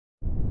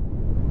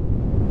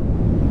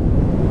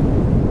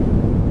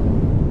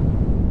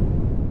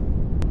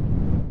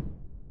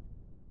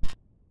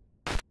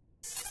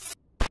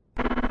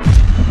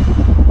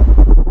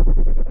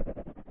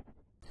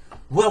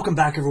Welcome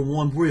back,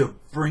 everyone. We are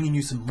bringing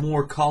you some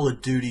more Call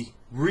of Duty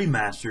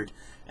Remastered,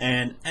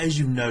 and as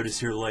you've noticed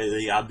here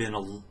lately, I've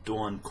been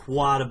doing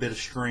quite a bit of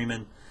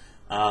streaming.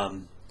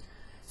 I'm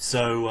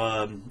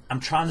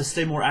trying to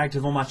stay more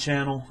active on my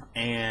channel,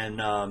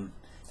 and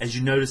as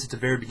you notice at the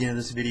very beginning of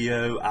this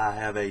video, I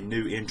have a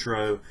new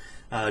intro,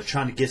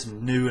 trying to get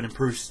some new and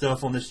improved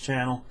stuff on this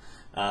channel.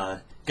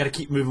 Got to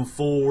keep moving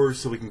forward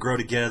so we can grow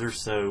together.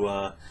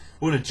 So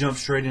we're going to jump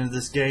straight into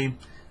this game.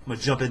 I'm going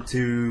to jump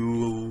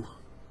into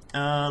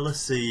let's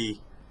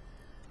see.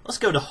 Let's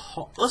go to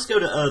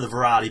the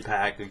variety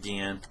pack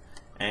again,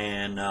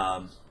 and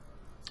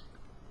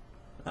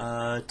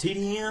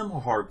TDM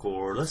or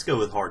hardcore. Let's go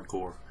with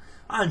hardcore.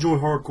 I enjoy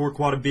hardcore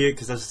quite a bit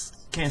because I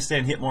just can't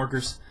stand hit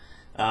markers.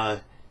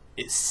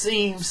 It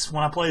seems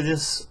when I play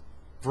this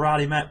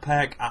variety map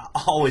pack, I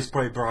always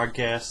play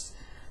broadcast.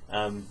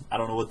 I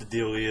don't know what the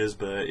deal is,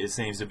 but it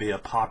seems to be a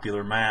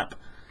popular map.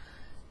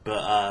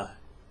 But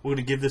we're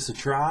gonna give this a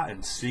try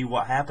and see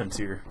what happens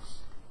here.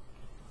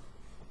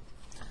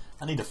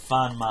 I need to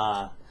find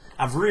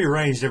I've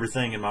rearranged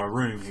everything in my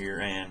room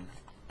here, and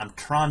I'm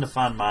trying to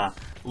find my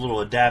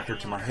little adapter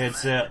to my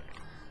headset.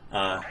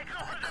 I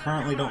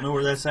currently don't know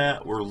where that's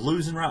at. We're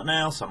losing right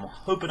now, so I'm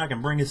hoping I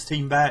can bring this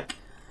team back.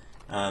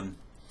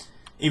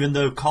 Even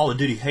though Call of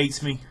Duty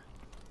hates me,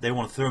 they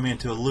want to throw me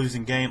into a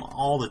losing game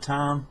all the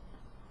time,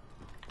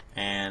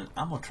 and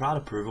I'm going to try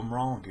to prove them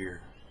wrong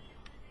here.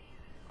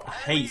 I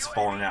hate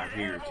spawning out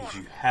here because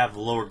you have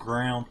lower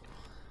ground.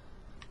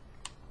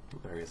 Oh,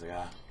 there is a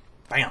guy.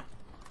 Bam!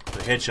 The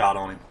headshot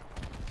on him.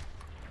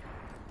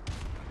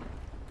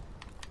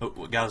 Oh,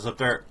 what guy's up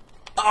there?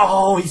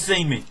 Oh, he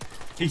seen me.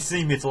 He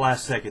seen me at the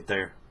last second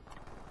there.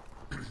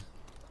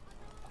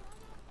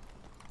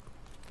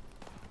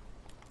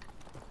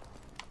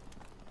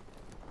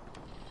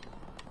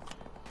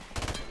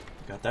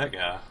 Got that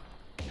guy.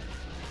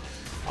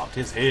 Popped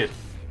his head.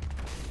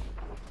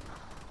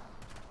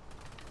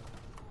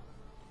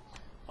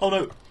 Oh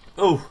no.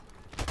 Oh.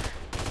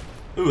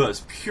 Ooh,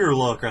 that's pure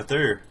luck right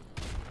there.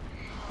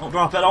 Don't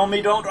drop it on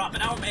me, don't drop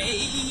it on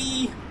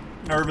me!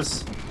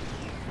 Nervous.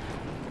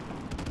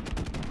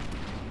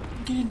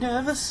 I'm getting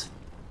nervous.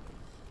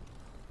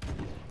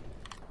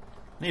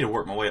 I need to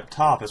work my way up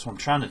top. That's what I'm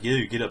trying to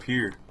do, get up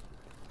here.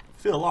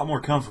 I feel a lot more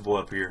comfortable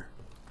up here,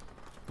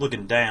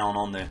 looking down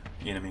on the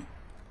enemy.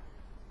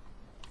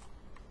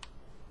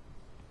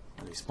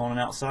 Are they spawning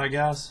outside,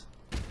 guys?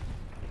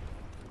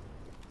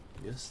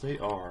 Yes, they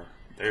are.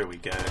 There we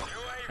go.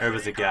 There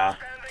was a guy.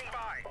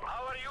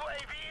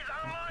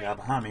 Guy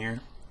behind me here.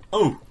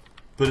 Oh!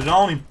 Put it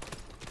on him!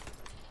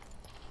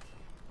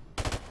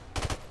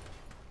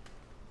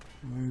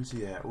 Where's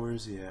he at?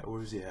 Where's he at?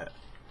 Where's he at?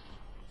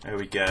 There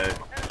we go.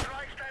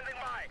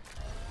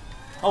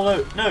 Oh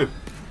no! No! I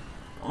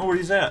don't know where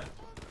he's at.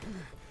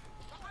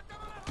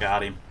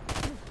 Got him.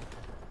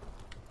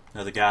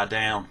 Another guy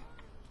down.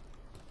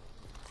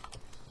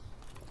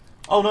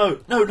 Oh no!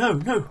 No! No!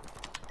 No!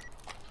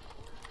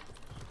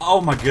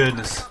 Oh my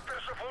goodness.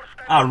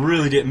 I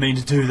really didn't mean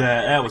to do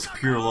that. That was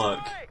pure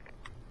luck.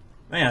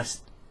 Man,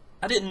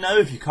 I didn't know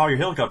if you call your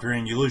helicopter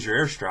in, you lose your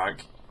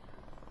airstrike.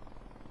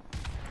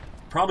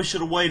 Probably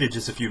should have waited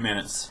just a few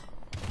minutes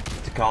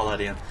to call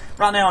that in.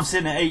 Right now I'm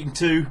sitting at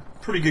 8-2.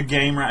 Pretty good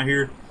game right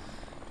here.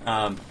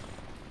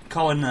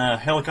 Calling the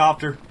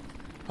helicopter.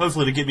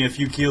 Hopefully to get me a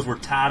few kills. We're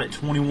tied at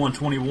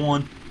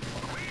 21-21.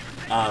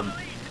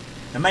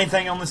 The main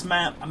thing on this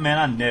map, man,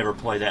 I never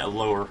play that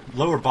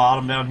lower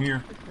bottom down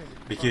here,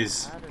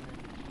 because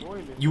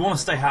you want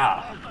to stay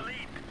high.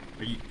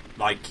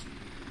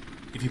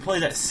 If you play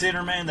that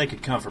center, man, they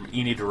could come from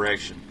any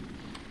direction.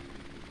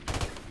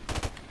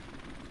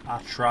 I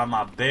try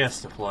my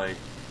best to play.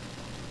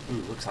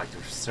 Ooh, looks like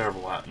there's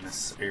several out in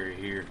this area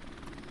here.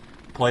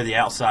 Play the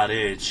outside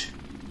edge.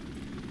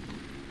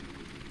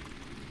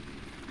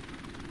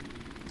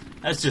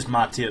 That's just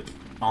my tip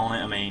on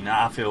it. I mean,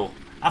 I feel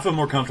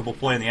more comfortable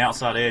playing the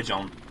outside edge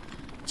on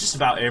just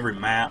about every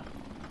map.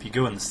 If you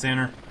go in the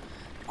center,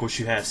 of course,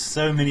 you have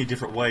so many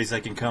different ways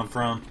they can come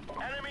from.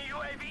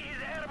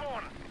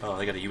 Oh,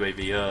 they got a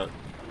UAV up.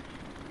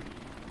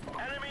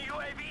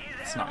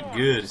 It's not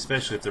good,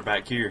 especially if they're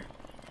back here.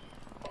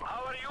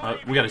 Oh,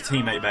 we got a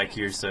teammate back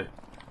here, so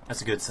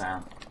that's a good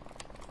sign.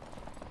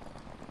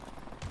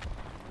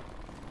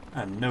 I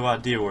have no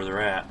idea where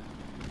they're at.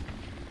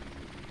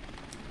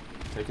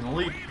 Taking the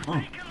lead.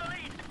 Oh.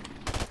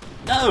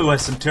 No,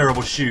 that's some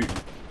terrible shooting.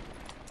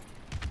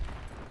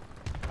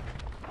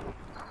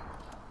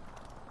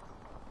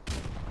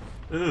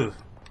 Ugh.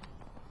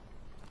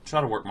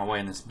 Try to work my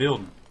way in this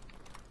building.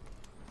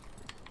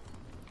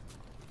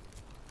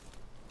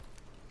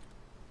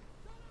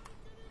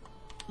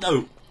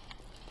 No.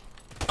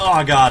 Oh,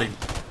 I got him.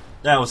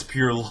 That was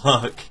pure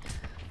luck.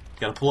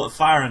 Gotta pull up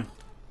firing.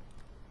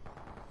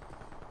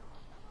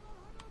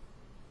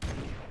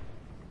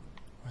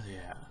 Where they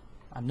at?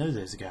 I know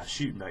there's a guy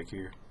shooting back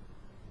here.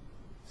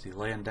 Is he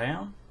laying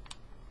down?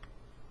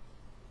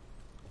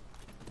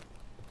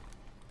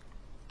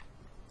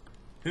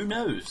 Who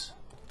knows?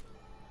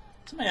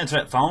 Somebody answer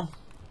that phone.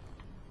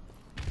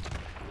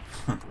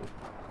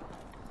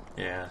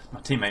 Yeah, my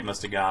teammate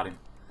must have got him.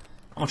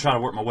 I'm gonna try to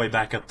work my way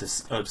back up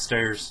this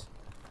upstairs.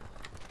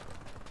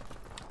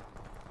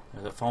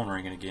 There's that phone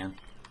ringing again.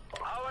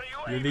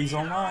 UAV's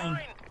online.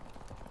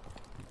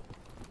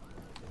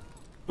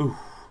 Ooh,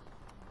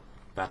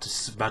 about to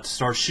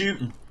start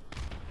shooting.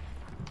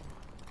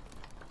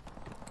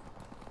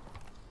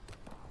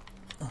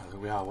 Oh,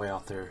 we are way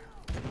out there.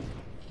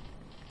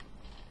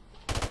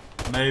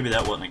 Maybe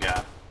that wasn't a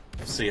guy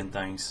seeing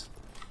things.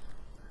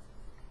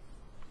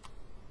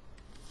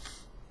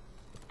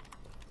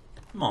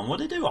 Come on,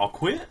 what'd they do? All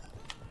quit?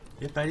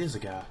 Yep, that is a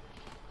guy.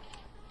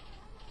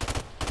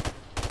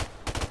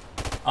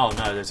 Oh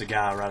no, there's a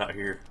guy right out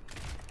here.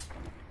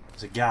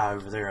 There's a guy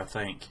over there, I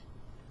think.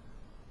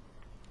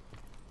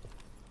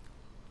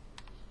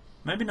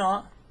 Maybe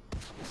not.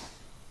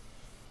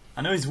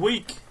 I know he's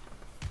weak.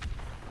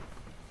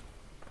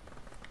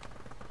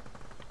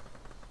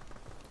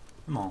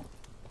 Come on.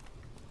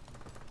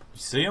 You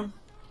see him?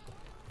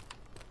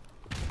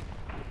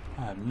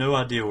 I have no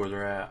idea where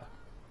they're at.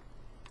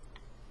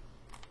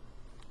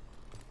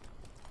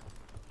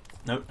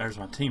 Nope, there's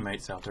my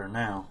teammates out there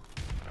now.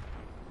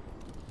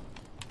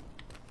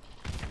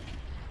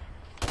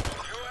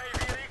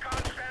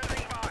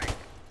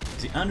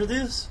 Is he under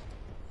this?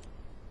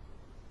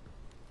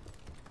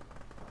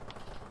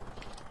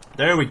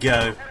 There we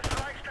go. Go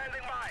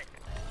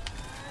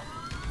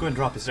ahead and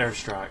drop this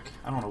airstrike.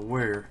 I don't know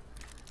where.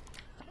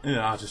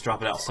 Yeah, I'll just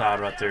drop it outside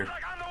right there.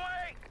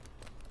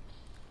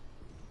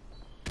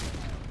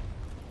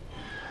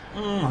 I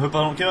hope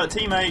I don't kill that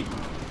teammate.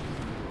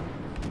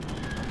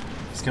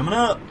 He's coming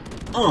up.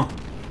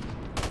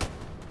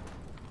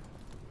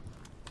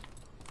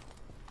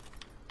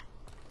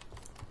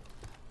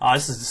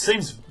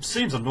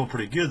 Seems I'm doing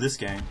pretty good this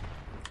game.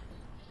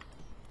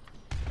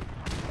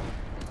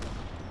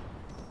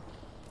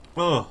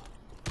 Whoa.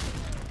 I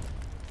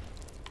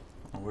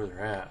don't know where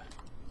they're at.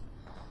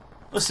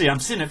 Let's see, I'm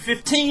sitting at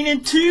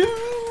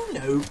 15-2.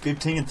 No,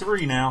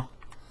 15-3 now.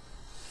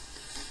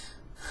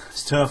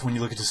 It's tough when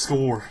you look at the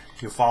score.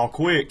 You'll fall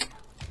quick.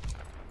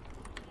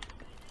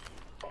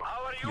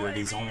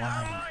 UAV's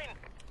online.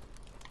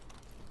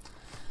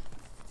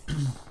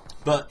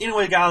 But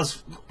anyway,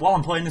 guys, while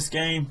I'm playing this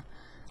game,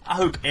 I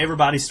hope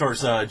everybody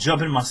starts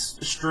jumping in my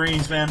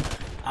streams, man.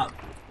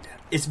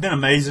 It's been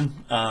amazing.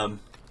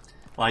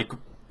 Like,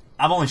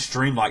 I've only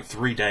streamed like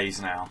 3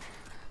 days now.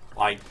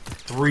 Like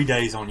 3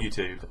 days on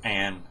YouTube,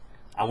 and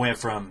I went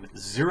from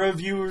 0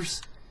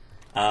 viewers,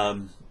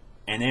 and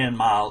then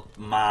my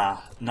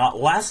not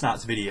last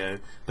night's video,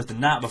 but the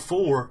night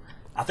before,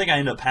 I think I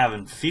ended up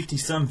having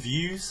 50-some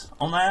views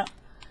on that,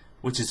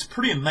 which is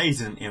pretty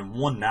amazing in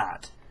one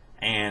night.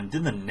 And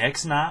then the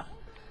next night,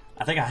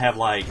 I think I have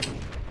like,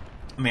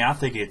 I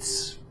think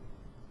it's,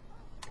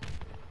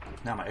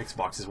 now my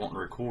Xbox is wanting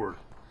to record.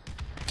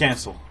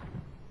 Cancel.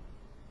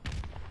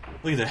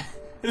 Look at that.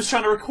 It was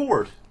trying to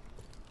record.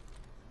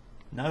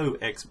 No,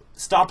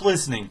 stop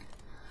listening.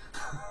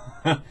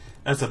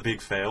 That's a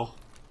big fail.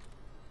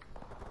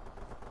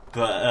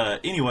 But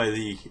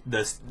anyway,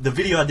 the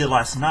video I did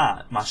last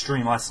night, my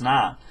stream last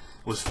night,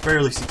 was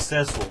fairly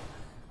successful.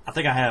 I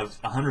think I have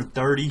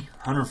 130,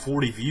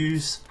 140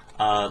 views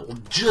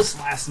just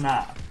last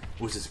night,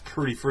 which is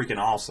pretty freaking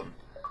awesome.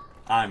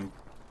 I'm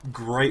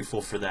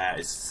grateful for that.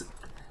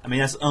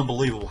 That's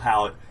unbelievable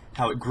how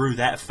it grew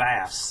that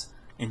fast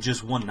in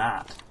just one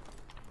night.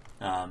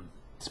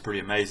 It's pretty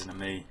amazing to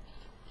me.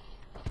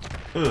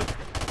 Ugh.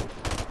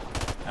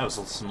 That was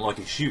some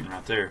lucky shooting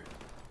right there.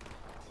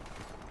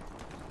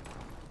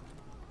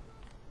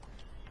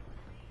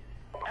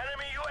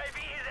 Enemy UAV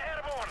is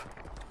airborne.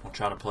 I'll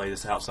try to play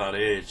this outside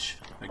edge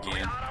again.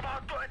 We are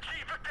about to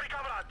achieve victory,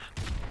 comrades.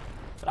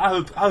 But I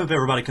hope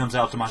everybody comes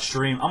out to my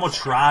stream. I'm gonna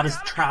try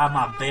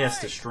my best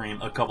to stream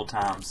a couple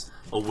times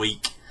a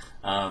week,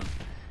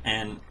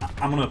 and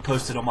I'm gonna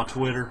post it on my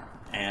Twitter.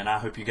 And I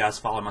hope you guys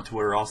follow my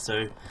Twitter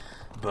also.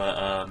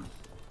 But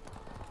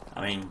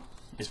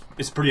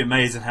it's pretty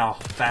amazing how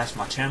fast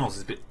my channel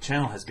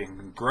has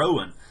been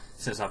growing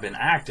since I've been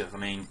active.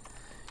 I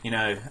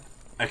kind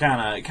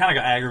of got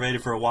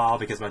aggravated for a while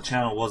because my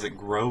channel wasn't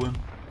growing,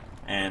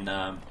 and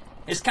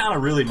it's kind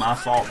of really my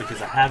fault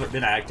because I haven't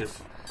been active,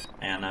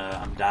 and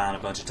I'm dying a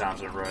bunch of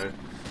times in a row.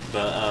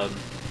 But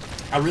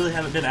I really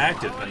haven't been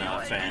active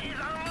enough, and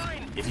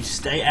if you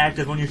stay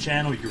active on your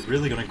channel, you're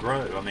really going to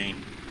grow.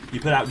 You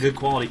put out good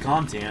quality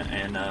content,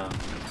 and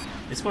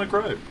it's going to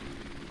grow.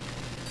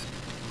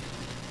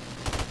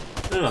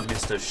 Ooh, I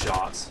missed those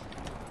shots.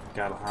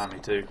 Guy behind me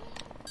too.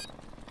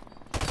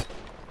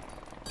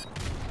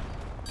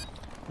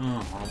 I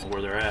don't know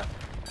where they're at.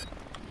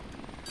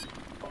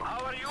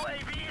 Our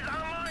UAV is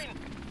online.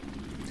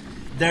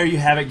 There you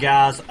have it,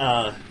 guys.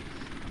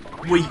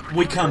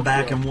 We come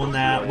back and won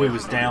that. We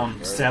was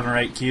down 7 or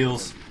 8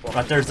 kills.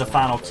 Right there's the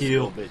final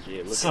kill.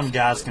 Some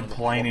guy's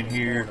complaining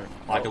here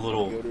like a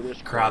little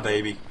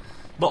crybaby.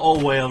 But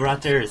oh well,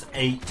 right there is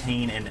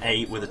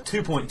 18-8 with a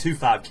 2.25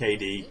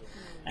 KD.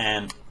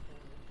 And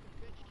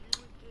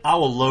I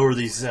will lower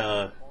these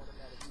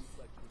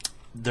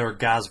their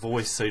guy's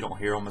voice so you don't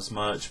hear them as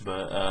much.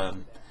 But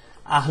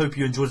I hope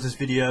you enjoyed this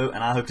video,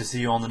 and I hope to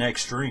see you on the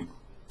next stream.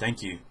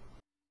 Thank you.